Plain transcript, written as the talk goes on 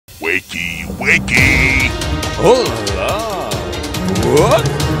Wakey, wakey! Hola! What?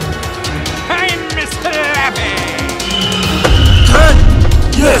 I'm Mr. Abby!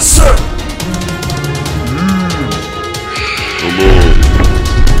 Yes, sir! Hello.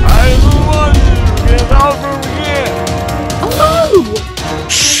 I want to get over here! Hello!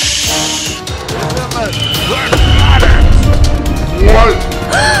 Shh! What?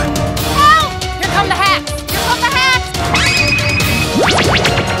 Help! Here come the hacks! Here come the hacks!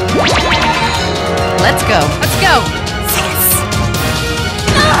 Let's go! Let's go!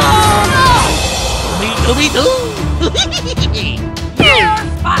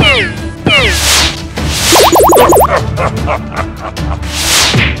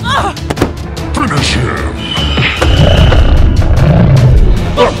 Finish him!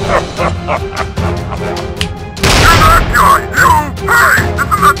 You're that guy! You! Hey!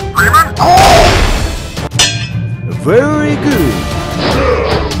 Isn't that Freeman? Very good.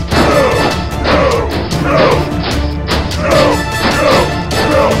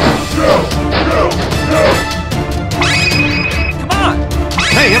 Come on!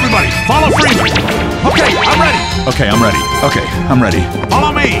 Hey, everybody, follow Freeman! Okay, I'm ready! Okay, I'm ready. Okay, I'm ready.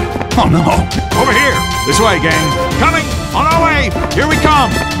 Follow me! Oh no! Over here! This way, gang! Coming! On our way! Here we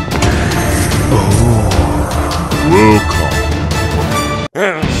come! Welcome.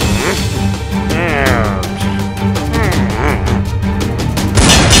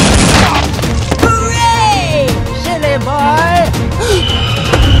 Hooray! Silly boy!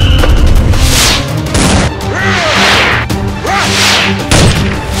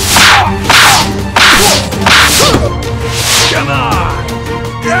 Come on!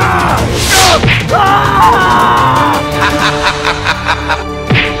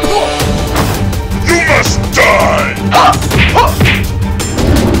 You must die!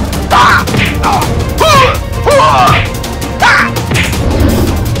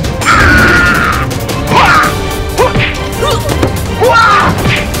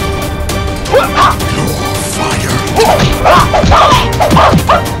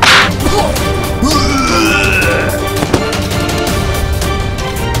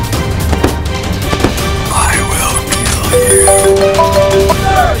 I will kill you.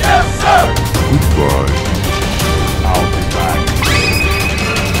 Sir, yes, sir! Goodbye. I'll be back.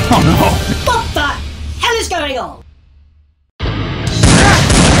 Oh no! What the hell is going on?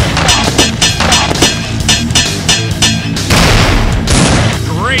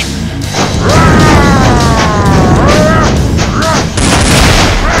 Great!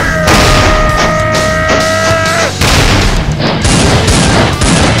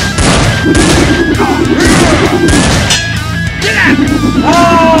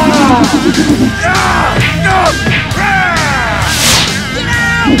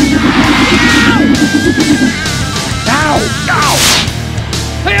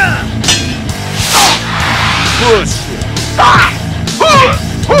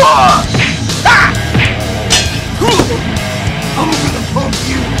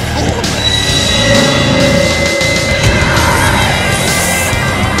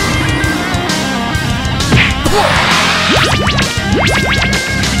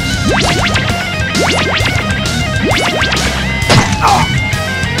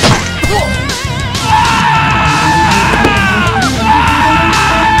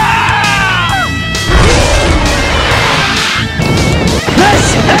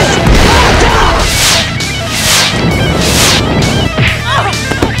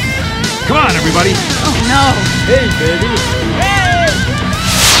 Come on, everybody! Oh no! Hey, baby!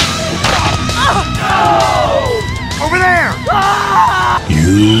 Over there! You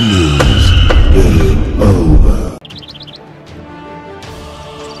lose. Game over.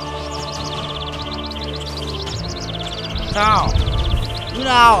 Now!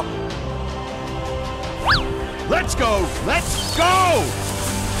 Nào! Let's go! Let's go!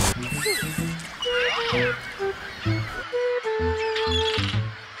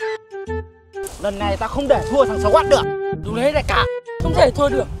 Lần này ta không để thua thằng xấu quát được. Đúng đấy đại ca. Không thể thua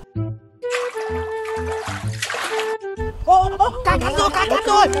được. Ô, cắn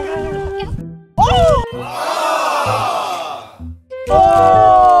rồi.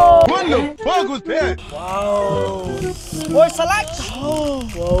 What the fuck was that? Wow. Ôi select.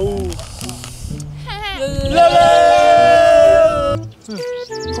 Wow.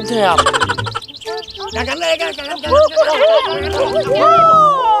 Không thể à? Cắn lên.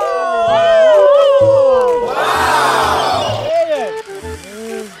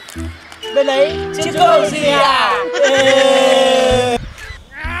 Bên đấy chứ không gì à?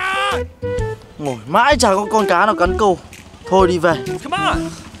 Ngồi mãi chả có con cá nào cắn câu. Thôi đi về. Come on!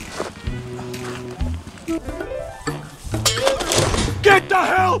 Go! Get the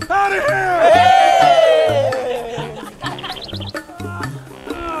hell out of here!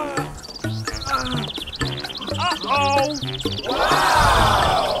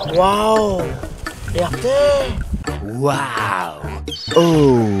 Wow, đẹp thế. Wow. Oh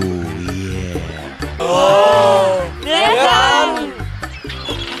yeah. Đẹp không?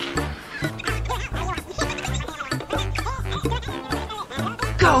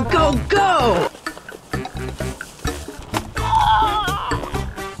 Go, go, go!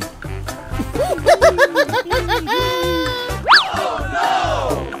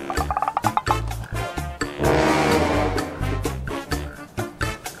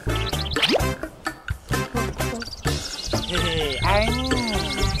 Anh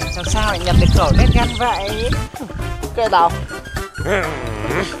làm sao lại nhập được khẩu nét gắn vậy? Kệ tao.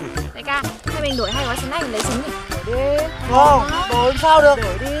 Đại ca, hai mình đổi 2 gói súng này lấy súng đi. Đổi đi. Không, đổi sao được?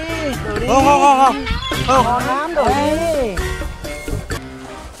 Đổi đi. Đổi đi. Không. Ngon lắm, đổi đi.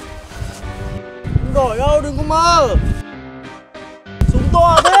 Đổi đâu, đừng có mơ. Súng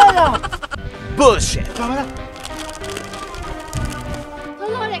to thế nhỉ? Bullshit. Cho nó ra.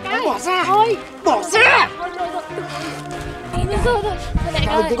 Thôi đại ca. Bỏ ra. Thôi. Bỏ ra. Thôi. Thôi đại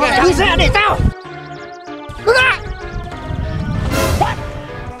ca. Mày đi ra để tao. Đứng lại.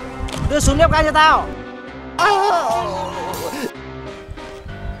 Đưa súng Nerf Guns cho tao.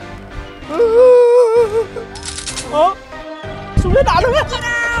 Súng hết đạn rồi.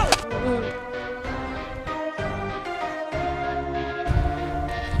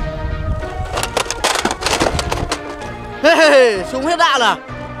 Hey, súng hết đạn à?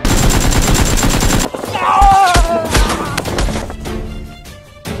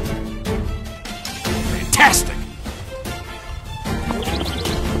 Fantastic!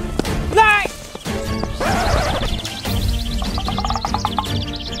 Lại!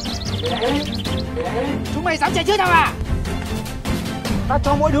 Chúng mày dám chạy trước tao à? Tao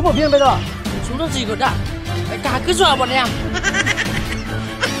cho mỗi đứa một viên bây giờ. Súng làm gì có đạn? Đại ca cứ dọa bọn em.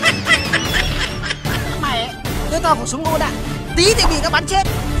 Mày ấy, đưa tao khẩu súng có đạn. Tí thì bị nó bắn chết.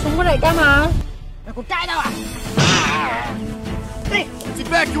 Súng của đại ca mà. Mày còn cãi tao à? Đi! Let's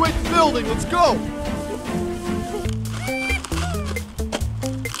evacuate the building. Let's go.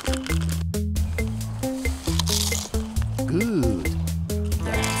 Good.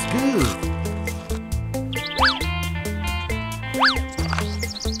 That's good.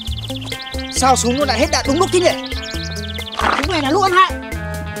 Sao súng nó lại hết đạn đúng lúc thế nhỉ? Chúng mày là lũ ăn hại.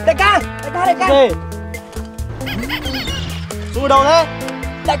 Đại ca! Gì? Súng ở đâu thế?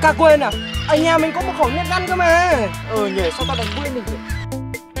 Đại ca quên à? Anh nhà mình có một khẩu Nerf Guns cơ mà. Nhỉ, sao tao lại quên mình nhỉ?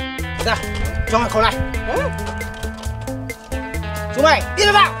 Ra, cho mày khẩu này. Chúng mày, đi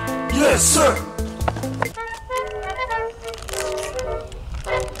nó vào. Yes, sir.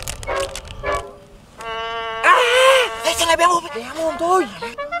 Ê, thằng này bé mồm thôi.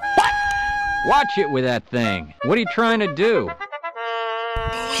 Watch it with that thing. What are you trying to do?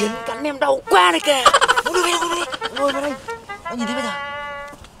 Khiến cắn em đau quá này kìa. Ngồi vào đây. Anh nhìn thấy bây giờ.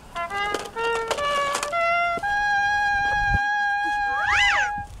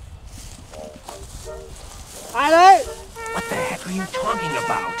 Ai đấy? What the heck are you talking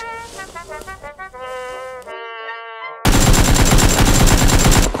about?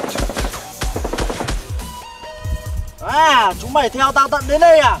 À, chúng mày theo tao tận đến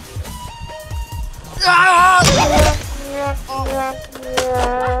đây à?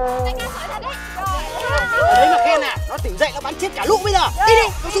 Đấy mà khen à, nó tỉnh dậy nó bắn chết cả lũ bây giờ. Đi đi,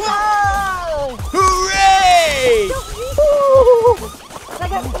 nó xuống nào. Hooray! Ra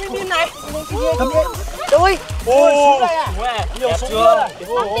kìa, có viên này. Cầm đi. Đâu ơi? Ôi, xuống đây à? Nhiều súng chưa?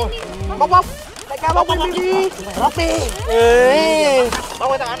 Bóc. Đại ca bóc đi. Bóc đi. Ê, bóc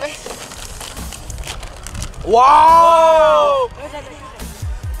cái thằng ăn đấy. Wow!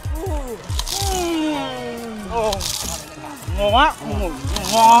 Ngon quá,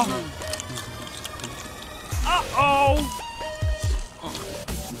 ngon. Oh!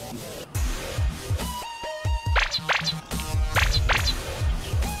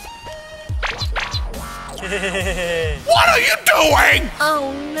 What are you doing?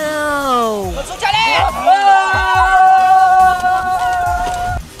 Oh no! Con xuống chạy đi!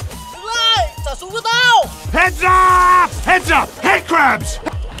 Đứng lại! Trả súng cho tao! Heads up! Heads up! Head crabs!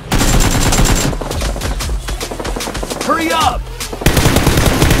 Hurry up!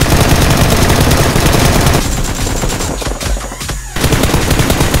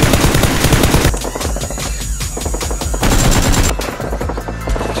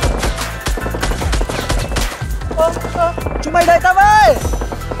 Chúng mày đợi tao với!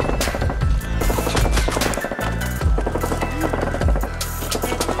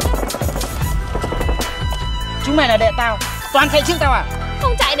 Chúng mày là đệ tao. toàn chạy trước tao à?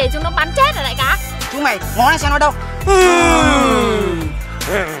 Không chạy để chúng nó bắn chết rồi đại ca. Chúng mày ngó lại xem nó đâu.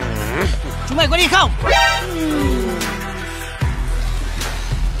 Chúng mày có đi không?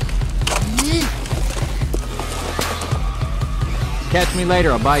 Catch me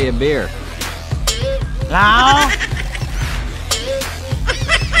later, I'll buy you a beer. Nào.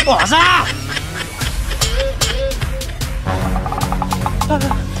 Bỏ ra.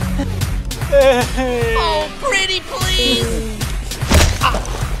 Oh, pretty please.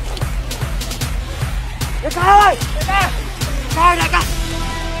 Đại ca ơi, đại ca. Đại ca.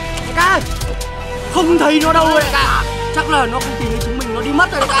 Đại ca. Không thấy nó đâu rồi đại ca. Chắc là nó không tìm thấy chúng mình, nó đi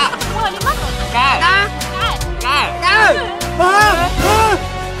mất rồi đại ca. Đúng rồi, đi mất rồi. Đại ca. Đại ca.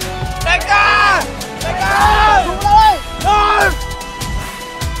 Đại ca. Đại ca. Chúng ơi.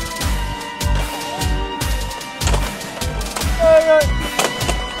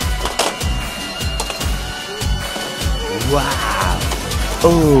 Wow.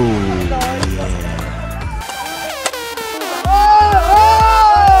 Oh.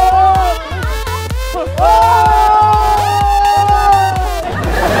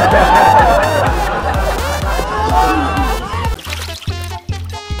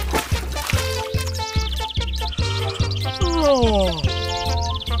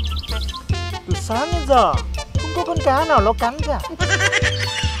 Từ sáng đến giờ không có con cá nào nó cắn cả.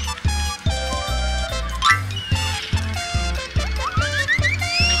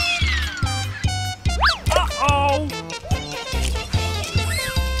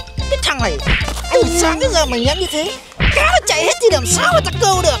 Cái thằng này, từ sáng đến giờ mày nhắn như thế, cá nó chạy hết thì làm sao mà ta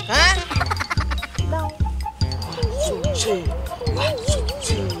câu được hả?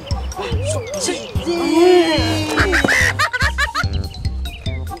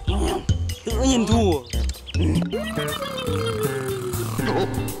 Tự nhiên thua.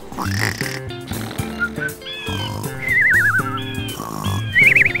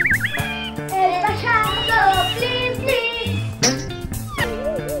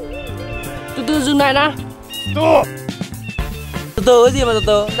 Từ từ dừng lại đã. Từ từ cái gì mà từ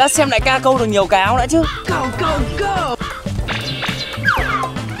từ? Đã xem đại ca câu được nhiều cá không đã chứ? Go, go, go.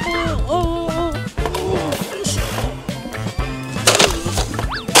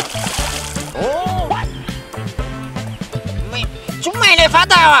 Chúng mày lại phá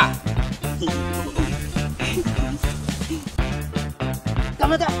tao à?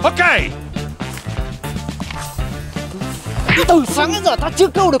 Okay. Từ sáng đến giờ tao chưa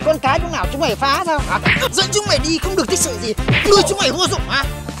câu được con cá chỗ nào, chúng mày phá sao hả? Dẫn chúng mày đi không được tích sự gì, nuôi chúng mày vô dụng hả?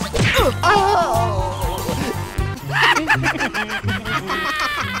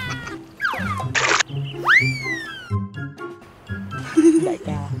 Đại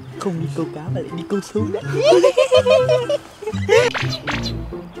ca không đi câu cá mà lại đi câu sấu đấy.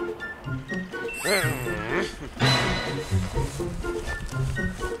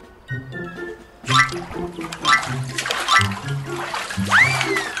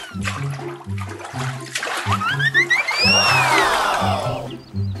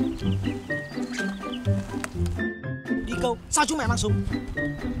 Đi câu, sao chúng mày mang súng?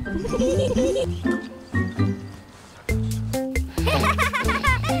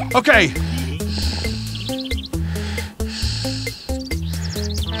 Okay.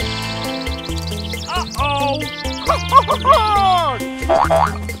 Uh-oh.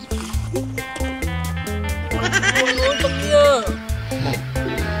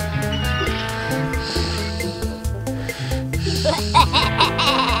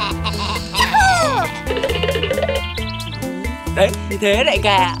 Đấy, như thế đại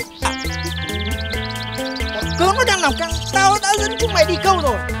ca. Cớm nó đang làm căng, tao đã dẫn chúng mày đi câu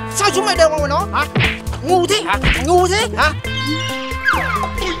rồi. Sao chúng mày đều vào nó hả? Ngu thế hả? Ngu thế hả?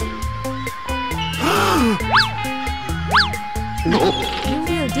 You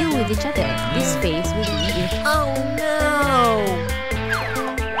will deal with each other. This phase will lead you. Oh no!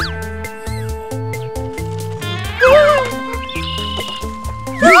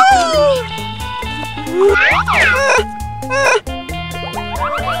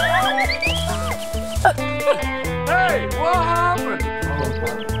 Hey, what happened?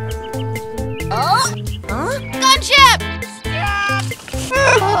 Gunship!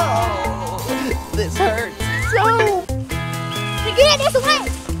 This hurts so. Thì kia đi xuống đây.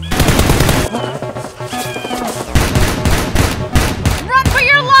 Run for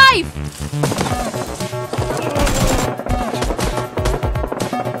your life!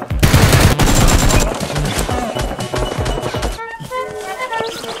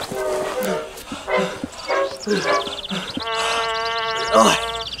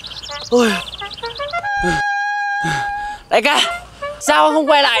 Đại ca, Sao không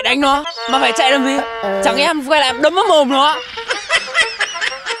quay lại đánh nó mà phải chạy làm gì? Chẳng lẽ em quay lại đấm vào mồm nó?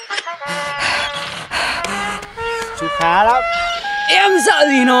 Chú khá lắm. Em sợ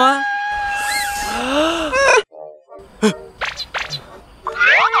gì nó?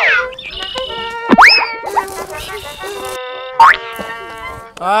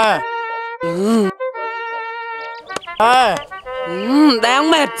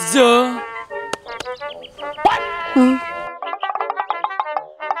 Đáng mệt giờ.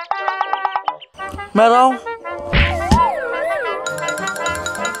 Mệt không?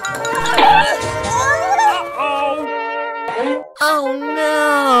 Oh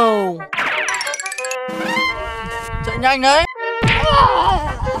no! Chạy nhanh đấy.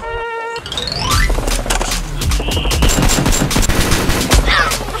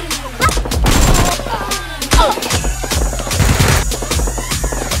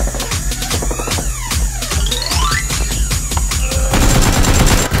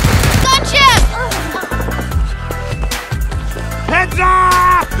 Heads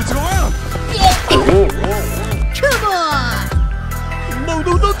up! It's around! Come on!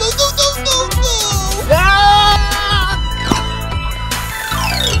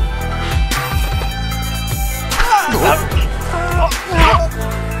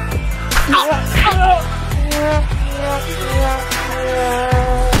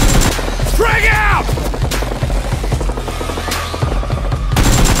 Drag out!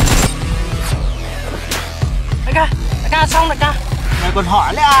 Đại ca xong đại ca. Mày còn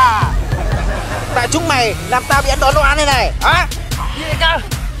hỏi nữa à? Tại chúng mày làm tao bị ăn đòn đồ ăn này này, hả? Đi đại ca.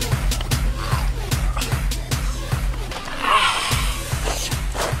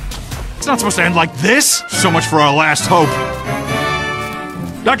 It's not supposed to end like this! So much for our last hope.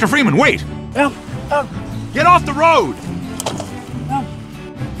 Dr. Freeman, wait! Get off the road!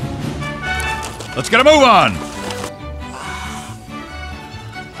 Let's get a move on!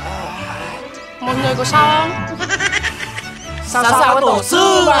 Mọi người có sao không? Sao cái tổ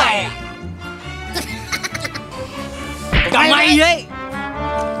sư mày? Cả mày đấy!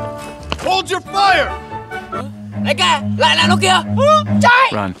 Hold your fire! Đại ca, lại là nó kia!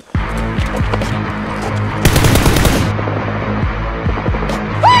 Chạy! Run.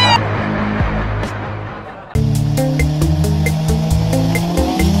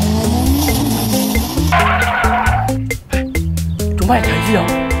 Chúng mày thấy gì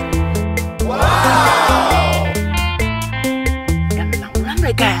không? Em nóng lắm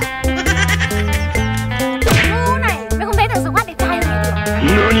đại ca. Ngu này, mày không thấy thằng sống mắt đẹp trai này được.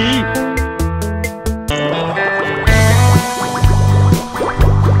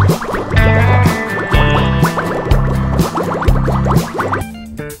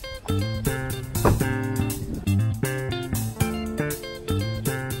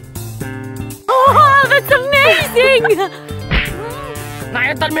 Oh, that's amazing! Này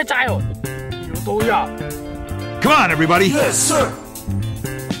anh Tân mê trai rồi. Yêu tôi à? Come on, everybody! Yes, sir.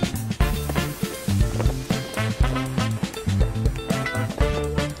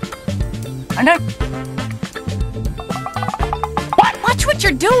 Anh ơi! Watch what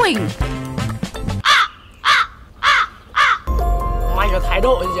you're doing! Mày có thái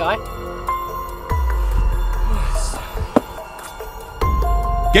độ gì vậy?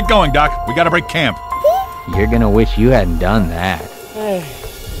 Get going, Doc. We gotta break camp. You're gonna wish you hadn't done that.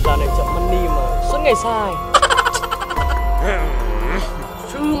 Giờ này chậm money mà suốt ngày sai.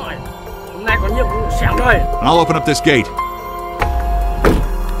 Sư mày, hôm nay có nhiệm vụ xẻng đây. I'll open up this gate.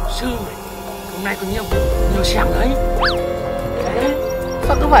 Sư mày, hôm nay có nhiệm vụ nhiều xẻng đấy.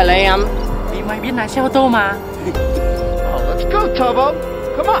 Sao cứ phải là em? Vì mày biết lái xe ô tô mà. Let's go, Turbo.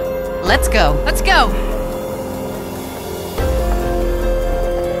 Come on. Let's go. Let's go.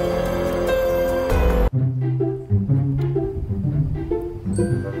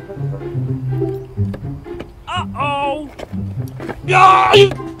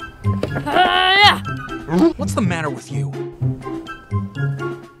 What's the matter with you?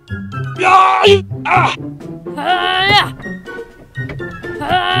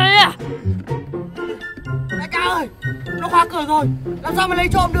 Đại ca ơi, nó khóa cửa rồi. Làm sao mà lấy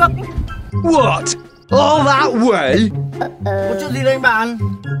trộm được? What? All that way? Có chuyện gì đây anh bạn?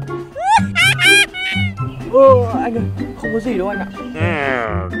 Anh ơi, không có gì đâu anh ạ.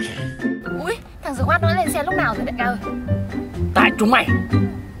 Ui, thằng sống mắt nó lên xe lúc nào rồi đại ca ơi? Tại chúng mày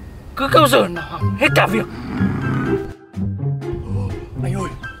cứ câu giờ nào hết cả việc. Anh ơi,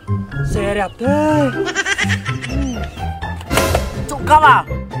 xe đẹp thế. Trộm cắp à?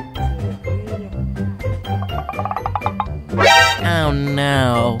 Oh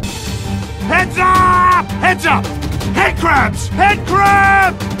no. Heads up! Heads up! Head crabs! Head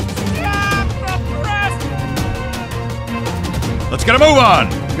crabs! Let's get a move on!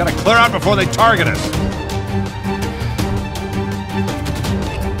 We gotta clear out before they target us.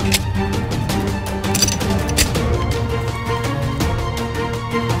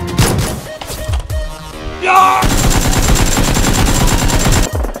 Yeah!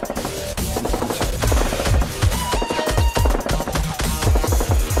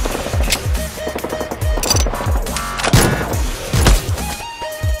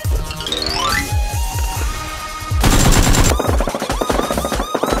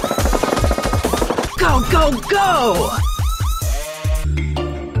 Go, go!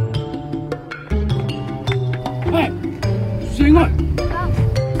 Hey, HUYnh ơi!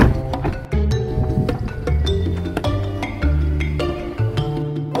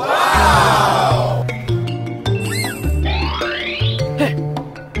 Wow! Hey,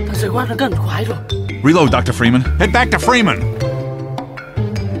 thằng rời quát nó gần khoái rồi. Reload, Dr. Freeman. Head back to Freeman.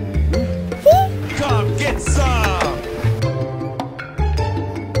 Come get some!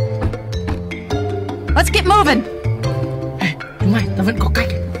 Let's get moving. Hey, chúng mày, tao vẫn có cách.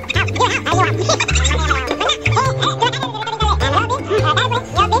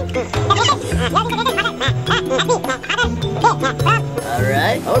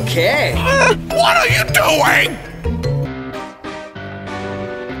 Alright, okay. What are you doing?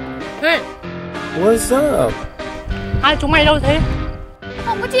 Hey, What's up? hai chúng mày đâu thế?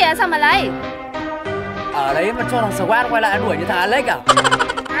 Không có gì à, sao mà lấy? Ở đấy mà cho thằng Squad quay lại đuổi như thằng Alex à?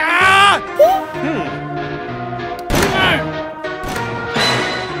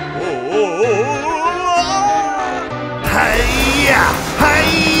 Hiya!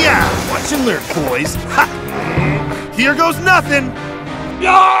 Hiya! Watch and learn, boys. Ha! Here goes nothing.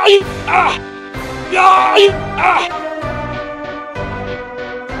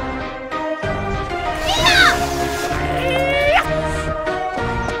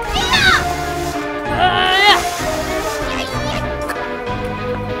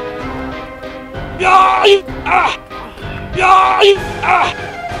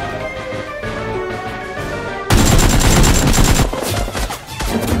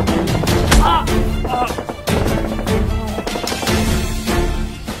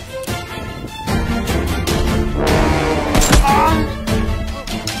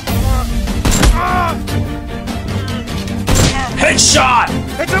 Headshot!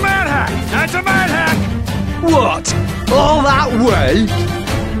 It's a manhack! That's a manhack! What? All that way?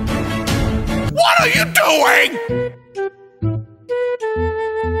 What are you doing?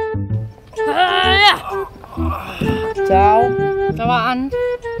 Chào, Chào bạn.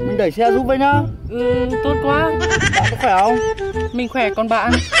 mình đẩy xe giúp với nhá. Tốt quá. Bạn có khỏe không? Mình khỏe, còn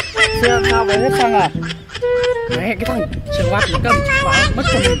bạn? Xe làm sao về hết xăng à? Mẹ, cái thằng rời quát nó cầm chìa khóa mất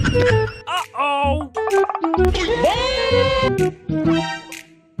chuẩn.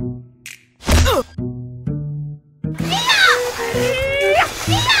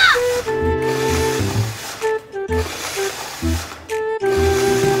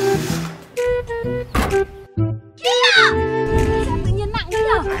 Tự nhiên nặng thế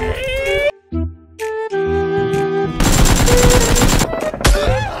nhở?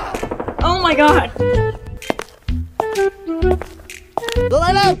 Oh my god.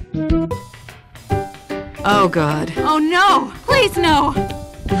 Lên! Oh God. Oh no! Please no!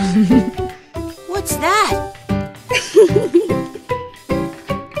 What's that?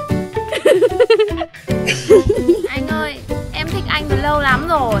 Anh ơi, em thích anh từ lâu lắm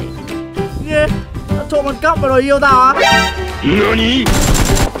rồi. Yeah. Trộm con cóc vào rồi yêu tao á? Nani?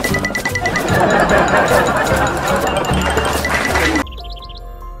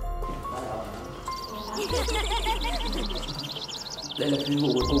 Đây là phi vụ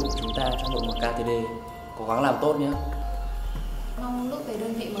cuối cùng của chúng ta trong đội mktd. Cố gắng làm tốt nhé. Mong lúc về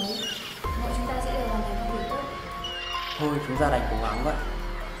đơn vị mới, mọi chúng ta sẽ đều hoàn thành công việc tốt. Thôi chúng ta đành cố gắng vậy.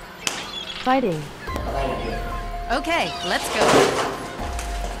 Fighting. Ở đây là việc. Okay, let's go.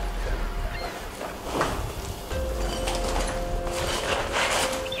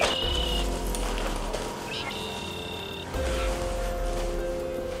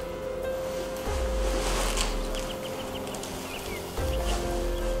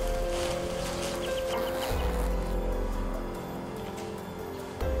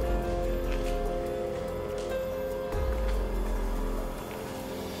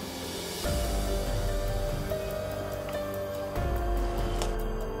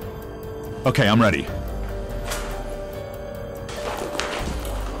 Okay, I'm ready.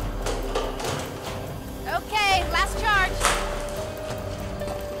 Okay, last charge.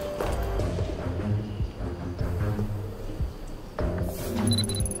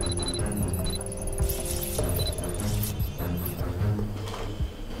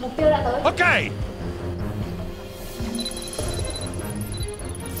 Mục tiêu đã tới. Okay!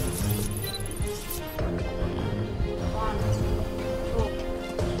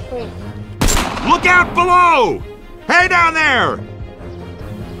 Look out below! Hey down there!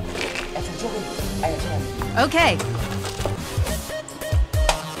 Okay.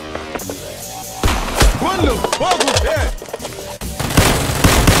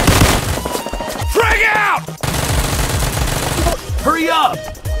 Frag out! Hurry up!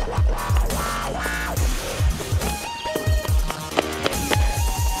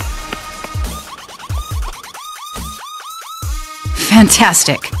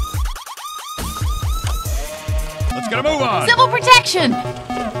 Fantastic. Let's get a move on! Civil protection!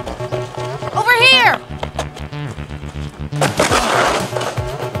 Over here!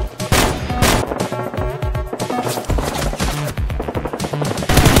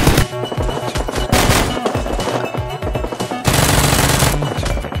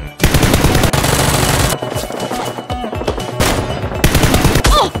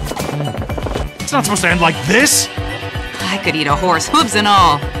 It's not supposed to end like this! I could eat a horse, hooves and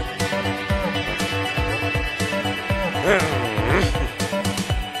all.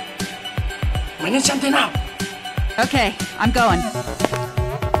 Mày nên xem thế nào? Okay, I'm going.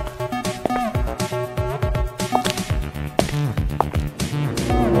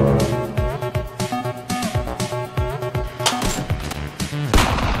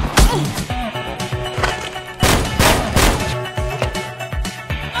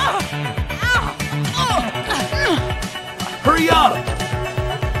 Hurry up!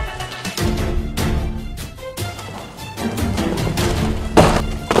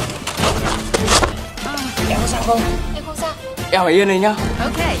 Em có sao không? Em không sao. Em ở yên này nhá.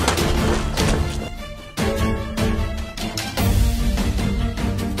 Okay.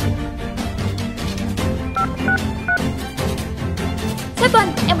 Sếp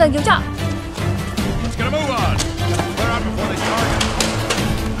Tuần, em cần cứu trợ. Let's get a move on! Clear out before they target.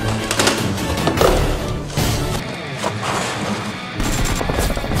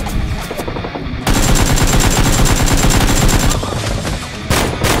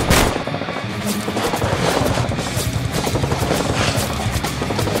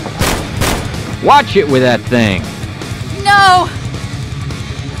 Watch it with that thing. No!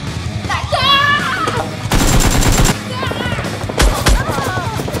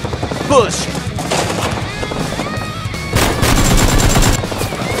 Push!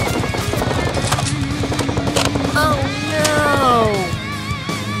 Oh no!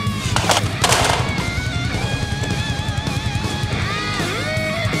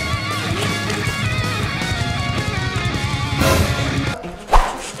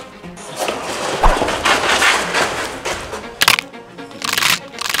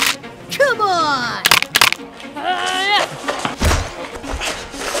 Come on!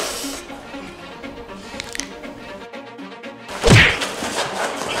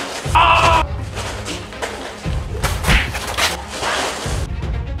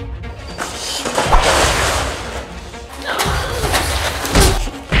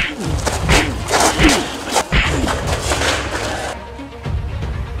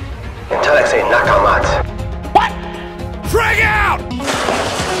 What? Frag out!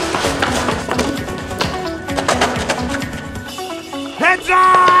 Heads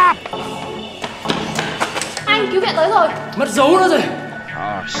up! Anh, cứu viện tới rồi. Mất dấu nó rồi.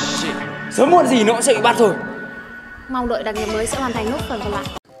 Oh shit. Sớm muộn gì nó cũng sẽ bị bắt rồi. Mong đợi đặc nhiệm mới sẽ hoàn thành nốt phần còn lại.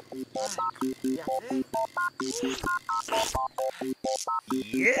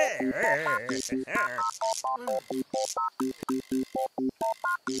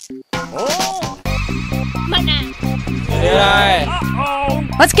 Mạnh à. Đi đây.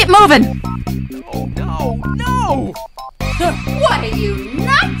 Let's get moving! Oh no, no! What are you,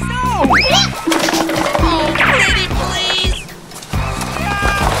 nuts? No! Oh, pretty please!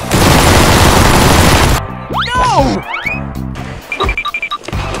 No!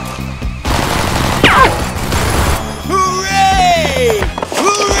 Hooray!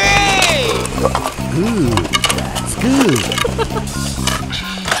 Hooray! Good, that's good.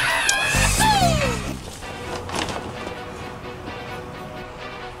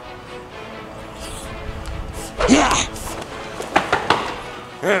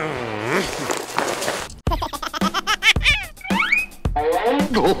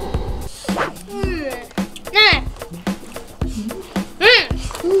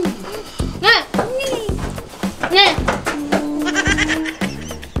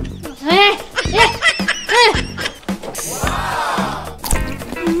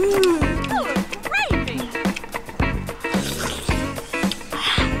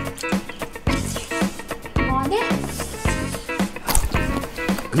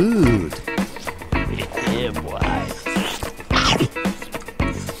 Good. Yeah, boy.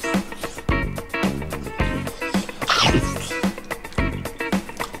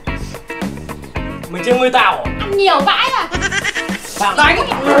 Mày chơi ngươi tao. Ăn nhiều vãi à. Tao đánh.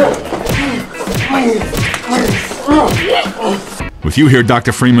 With you here,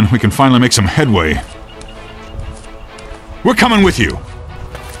 Dr. Freeman, we can finally make some headway. We're coming with you.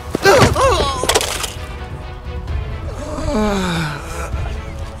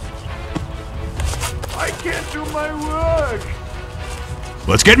 I can't do my work.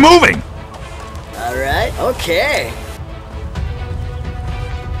 Let's get moving. All right, okay.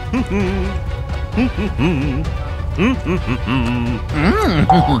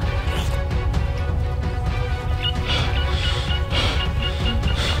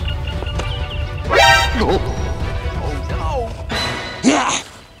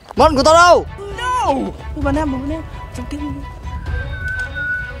 Món của tao đâu? No. Một bên em. Trong tim.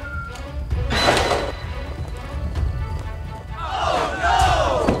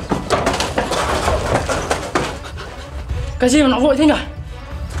 Cái gì mà nó vội thế nhỉ?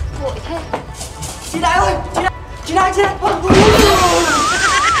 Vội thế. Chị Đại ơi, chị Đại.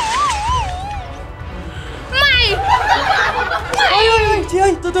 Mày. Ôi, chị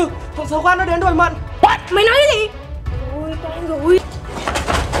ơi, từ từ, thằng sáu quan nó đến rồi Mận. What? Mày nói cái gì? Ôi, con rồi.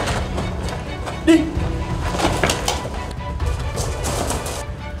 Đi.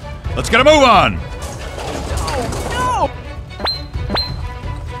 Let's get a move on.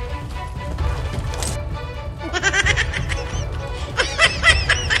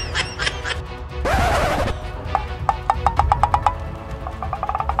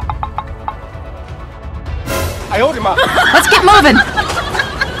 Let's get moving.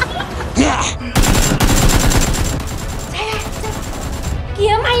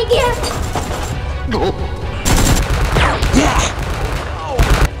 Kìa mày kìa.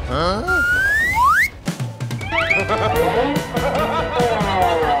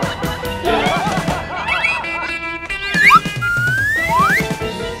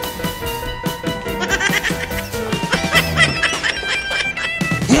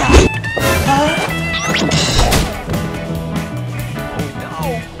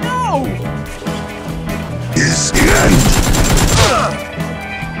 Is the end.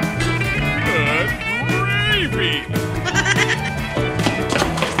 Gravy.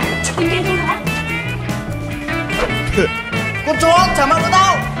 Con chó, trả mạng cho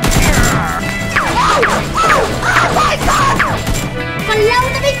tao. Còn lâu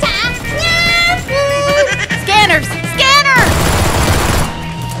tao mới trả nha. Scanners! Scanners!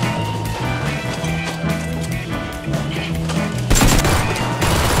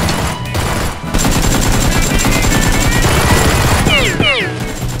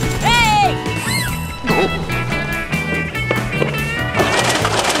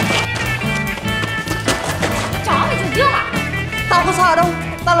 Chó mày dùng trước à? Tao có sợ đâu,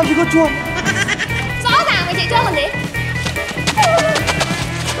 tao làm gì có chuồng.